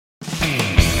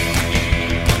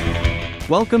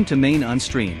Welcome to Maine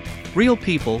Unstreamed. Real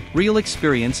people, real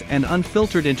experience, and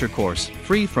unfiltered intercourse,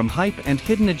 free from hype and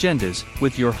hidden agendas,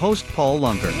 with your host Paul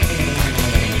Lunger.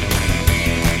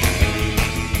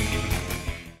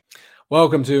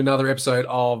 Welcome to another episode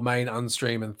of Maine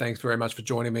Unstream, and thanks very much for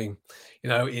joining me. You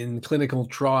know, in clinical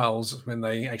trials, when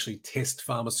they actually test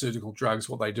pharmaceutical drugs,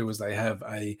 what they do is they have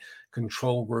a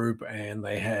control group and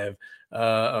they have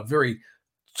a very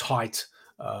tight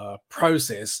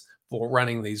process for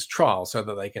running these trials so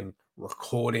that they can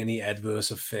record any adverse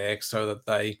effects, so that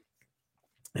they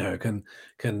can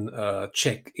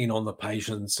check in on the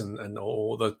patients and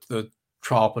or the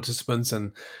trial participants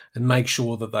and make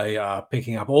sure that they are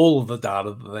picking up all of the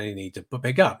data that they need to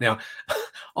pick up. Now,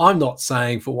 I'm not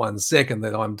saying for 1 second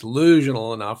that I'm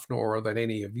delusional enough, nor that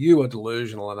any of you are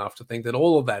delusional enough to think that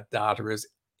all of that data is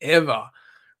ever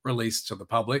released to the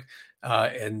public.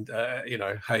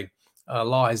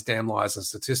 Lies, damn lies, and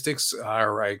statistics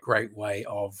are a great way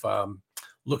of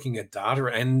looking at data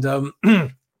and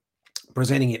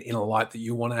presenting it in a light that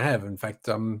you want to have. In fact,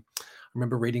 I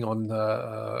remember reading on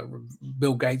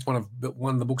Bill Gates, one of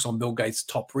the books on Bill Gates'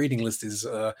 top reading list is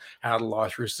How to Lie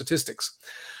Through Statistics.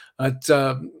 They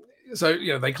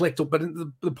collect all, but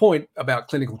the point about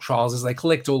clinical trials is they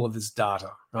collect all of this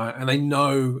data, right? And they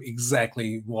know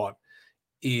exactly what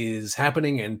is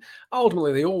happening, and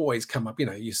ultimately they always come up.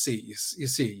 You see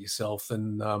it yourself,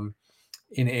 and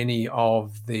in any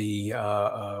of the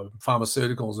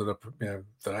pharmaceuticals that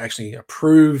are actually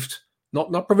approved,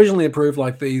 not provisionally approved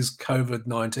like these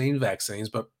COVID-19 vaccines,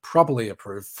 but properly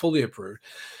approved, fully approved.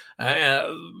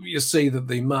 You see that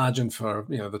the margin for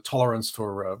the tolerance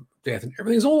for death and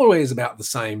everything is always about the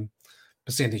same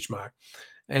percentage mark.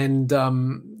 And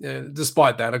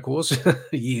despite that, of course,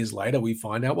 years later we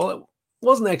find out, well, it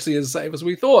wasn't actually as safe as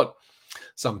we thought.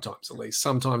 Sometimes, at least.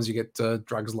 Sometimes you get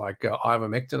drugs like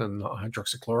ivermectin and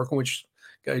hydroxychloroquine, which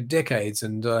go decades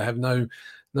and have no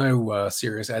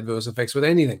serious adverse effects with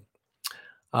anything.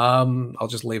 I'll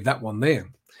just leave that one there.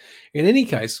 In any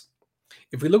case,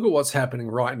 if we look at what's happening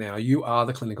right now, you are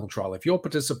the clinical trial. If you're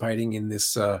participating in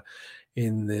this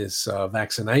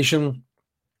vaccination,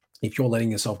 if you're letting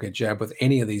yourself get jabbed with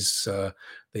any of these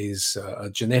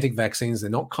genetic vaccines, they're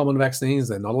not common vaccines.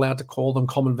 They're not allowed to call them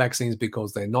common vaccines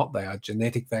because they're not. They are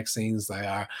genetic vaccines.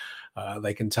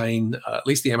 They contain, at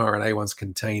least the mRNA ones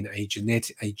contain a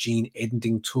gene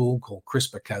editing tool called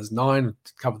CRISPR-Cas9. We'll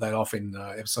cover that off in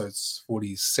episodes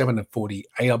 47 and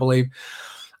 48, I believe.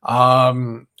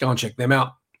 Go and check them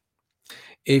out.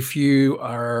 If you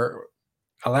are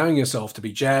allowing yourself to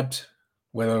be jabbed,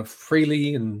 whether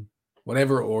freely and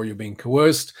whatever, or you're being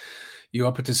coerced, you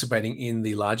are participating in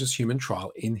the largest human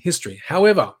trial in history.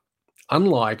 However,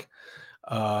 unlike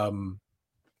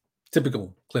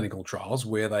typical clinical trials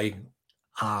where they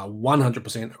are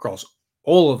 100% across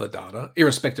all of the data,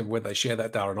 irrespective of whether they share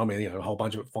that data or not, a whole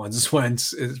bunch of it finds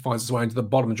its way into the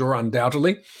bottom drawer,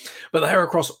 undoubtedly, but they are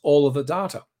across all of the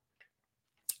data.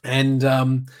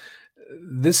 And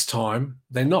this time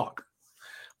they're not.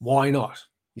 Why not,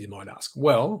 you might ask?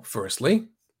 Well, firstly,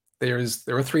 there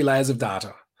are 3 layers of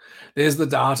data. There's the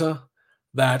data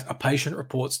that a patient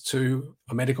reports to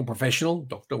a medical professional,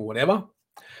 doctor, whatever,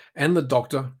 and the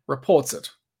doctor reports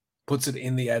it, puts it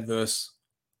in the adverse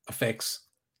effects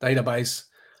database,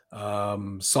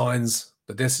 signs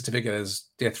the death certificate as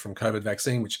death from COVID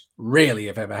vaccine, which rarely,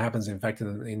 if ever, happens. In fact,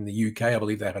 in the UK, I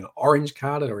believe they have an orange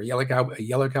card or a yellow card,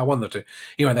 one of the two.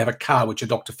 They have a card which a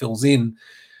doctor fills in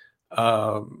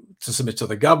to submit to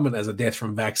the government as a death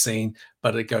from vaccine,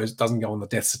 but it doesn't go on the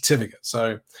death certificate.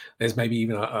 So there's maybe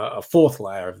even a 4th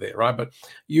layer of there, right? But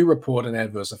you report an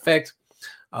adverse effect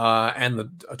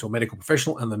to a medical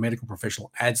professional, and the medical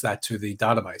professional adds that to the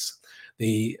database.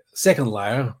 The second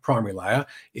layer, primary layer,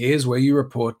 is where you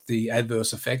report the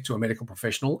adverse effect to a medical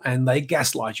professional, and they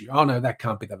gaslight you. Oh no, that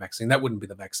can't be the vaccine. That wouldn't be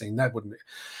the vaccine. That wouldn't be.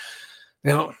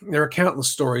 Now, there are countless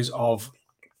stories of,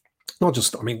 not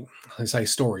just, I say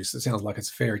stories, it sounds like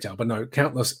it's a fairy tale, but no,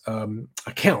 countless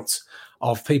accounts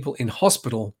of people in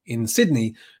hospital in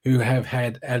Sydney who have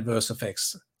had adverse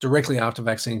effects directly after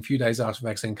vaccine, a few days after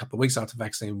vaccine, a couple of weeks after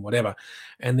vaccine, whatever.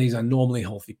 And these are normally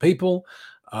healthy people,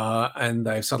 and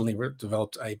they've suddenly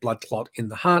developed a blood clot in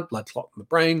the heart, blood clot in the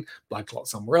brain, blood clot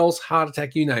somewhere else, heart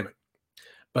attack, you name it.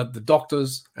 But the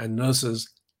doctors and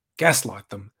nurses gaslight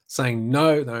them, saying,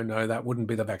 no, that wouldn't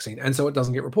be the vaccine. And so it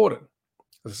doesn't get reported.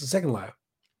 This is the second layer.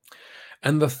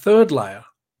 And the third layer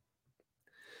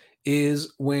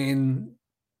is when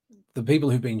the people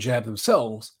who've been jabbed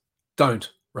themselves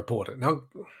don't report it. Now,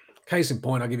 case in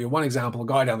point, I'll give you one example. A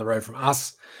guy down the road from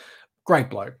us,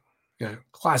 great bloke,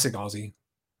 classic Aussie,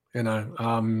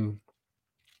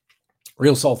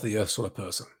 real salt of the earth sort of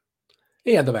person.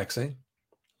 He had the vaccine.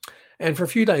 And for a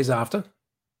few days after,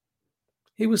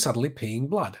 he was suddenly peeing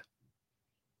blood.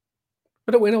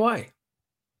 But it went away.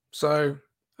 So,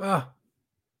 no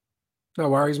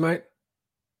worries, mate.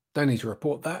 Don't need to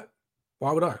report that.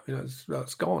 Why would I?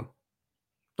 It's gone.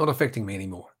 Not affecting me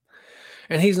anymore.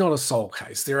 And he's not a sole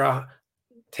case. There are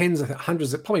tens of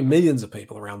hundreds, probably millions of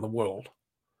people around the world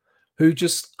who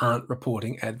just aren't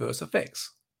reporting adverse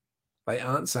effects. They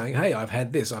aren't saying, hey, I've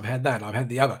had this, I've had that, I've had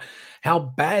the other. How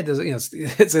bad does it,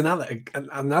 it's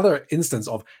another instance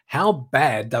of how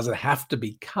bad does it have to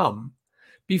become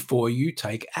before you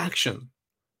take action?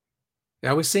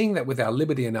 Now, we're seeing that with our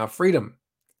liberty and our freedom.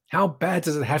 How bad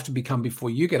does it have to become before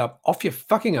you get up off your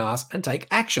fucking ass and take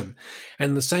action?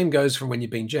 And the same goes from when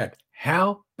you've been jabbed.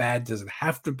 How bad does it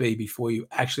have to be before you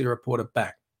actually report it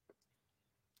back?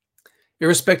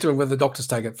 Irrespective of whether the doctors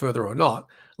take it further or not,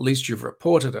 at least you've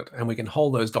reported it, and we can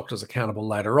hold those doctors accountable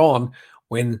later on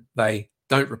when they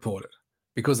don't report it,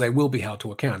 because they will be held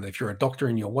to account. And if you're a doctor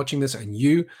and you're watching this and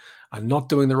you are not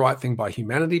doing the right thing by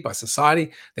humanity, by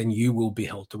society, then you will be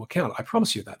held to account. I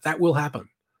promise you that. That will happen.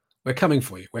 We're coming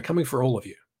for you. We're coming for all of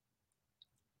you.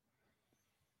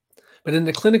 But in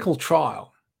the clinical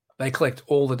trial, they collect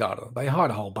all the data. They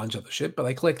hide a whole bunch of the shit, but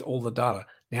they collect all the data.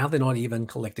 Now they're not even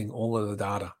collecting all of the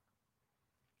data.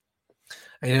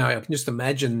 And I can just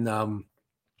imagine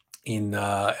in big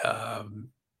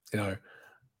pharma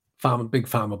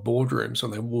boardrooms, when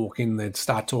they walk in, they'd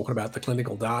start talking about the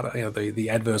clinical data, the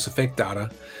adverse effect data.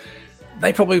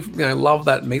 They probably love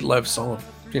that Meatloaf song of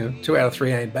 2 out of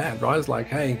 3 ain't bad, right? It's like,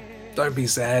 hey, don't be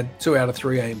sad. 2 out of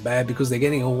 3 ain't bad, because they're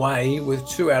getting away with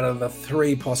 2 out of the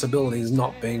 3 possibilities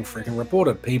not being freaking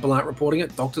reported. People aren't reporting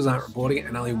it, doctors aren't reporting it,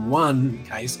 and only one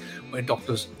case where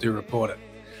doctors do report it.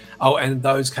 Oh, and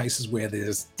those cases where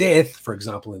there's death, for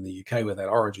example, in the UK with that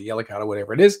orange or yellow card or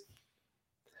whatever it is,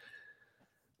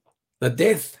 the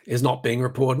death is not being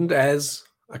reported as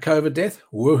a COVID death.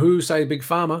 Woohoo, say Big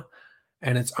Pharma.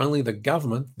 And it's only the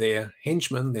government, their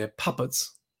henchmen, their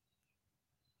puppets,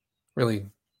 really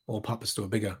all puppets to a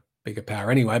bigger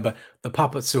power anyway, but the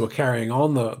puppets who are carrying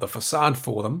on the facade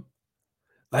for them,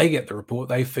 they get the report,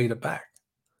 they feed it back,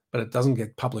 but it doesn't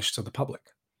get published to the public.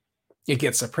 It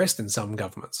gets suppressed in some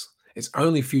governments. It's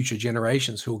only future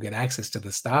generations who will get access to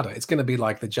this data. It's going to be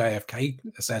like the JFK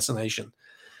assassination.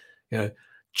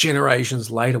 Generations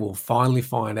later, we'll finally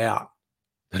find out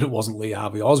that it wasn't Lee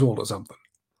Harvey Oswald or something,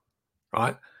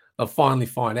 right? They'll finally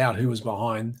find out who was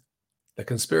behind the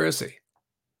conspiracy,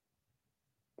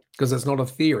 because it's not a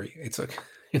theory. It's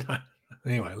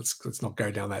anyway, let's not go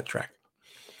down that track.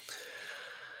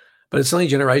 But it's only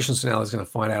generations from now that's going to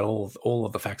find out all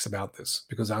of the facts about this,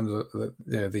 because under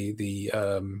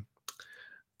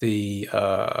the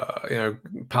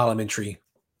parliamentary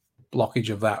blockage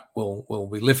of that will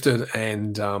be lifted,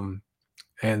 and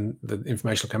the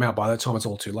information will come out. By that time, it's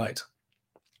all too late.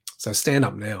 So stand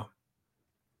up now.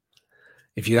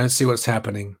 If you don't see what's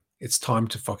happening, it's time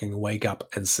to fucking wake up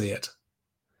and see it.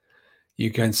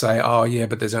 You can say, oh yeah,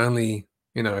 but there's only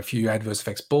a few adverse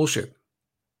effects. Bullshit.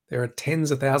 There are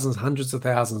tens of thousands, hundreds of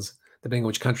thousands, depending on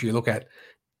which country you look at,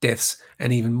 deaths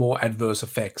and even more adverse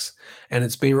effects. And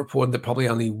it's been reported that probably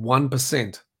only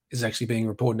 1% is actually being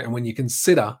reported. And when you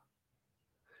consider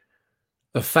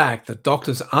the fact that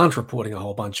doctors aren't reporting a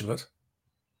whole bunch of it,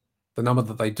 the number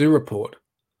that they do report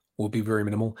will be very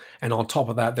minimal. And on top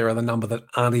of that, there are the number that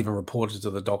aren't even reported to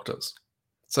the doctors.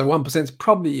 So 1% is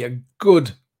probably a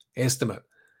good estimate.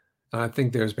 I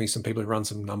think there's been some people who run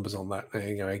some numbers on that.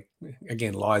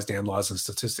 Again, lies and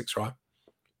statistics, right?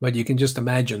 But you can just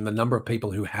imagine the number of people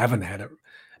who haven't had it,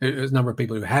 the number of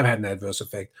people who have had an adverse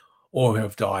effect or who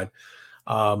have died,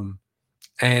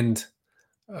 and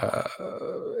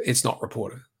it's not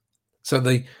reported. So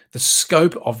the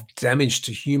scope of damage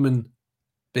to human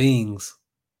beings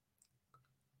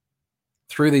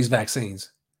through these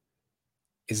vaccines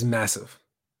is massive.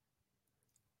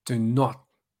 Do not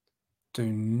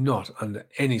under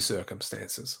any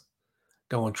circumstances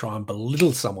go and try and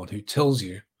belittle someone who tells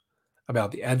you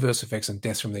about the adverse effects and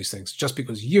deaths from these things just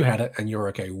because you had it and you're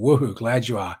okay. Woohoo, glad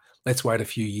you are. Let's wait a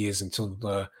few years until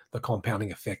the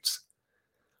compounding effects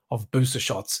of booster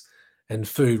shots and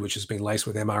food, which has been laced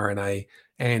with mRNA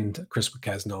and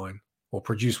CRISPR-Cas9, or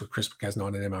produced with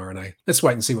CRISPR-Cas9 and mRNA. Let's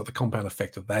wait and see what the compound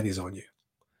effect of that is on you.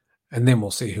 And then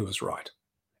we'll see who is right.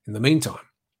 In the meantime,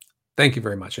 thank you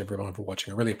very much, everyone, for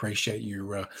watching. I really appreciate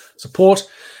your support.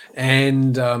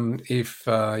 And if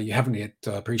you haven't yet,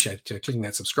 appreciate clicking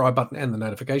that subscribe button and the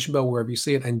notification bell wherever you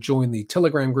see it, and join the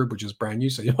Telegram group, which is brand new.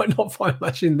 So you might not find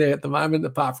much in there at the moment,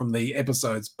 apart from the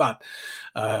episodes, but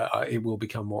it will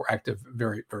become more active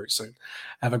very, very soon.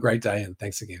 Have a great day, and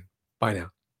thanks again. Bye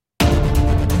now.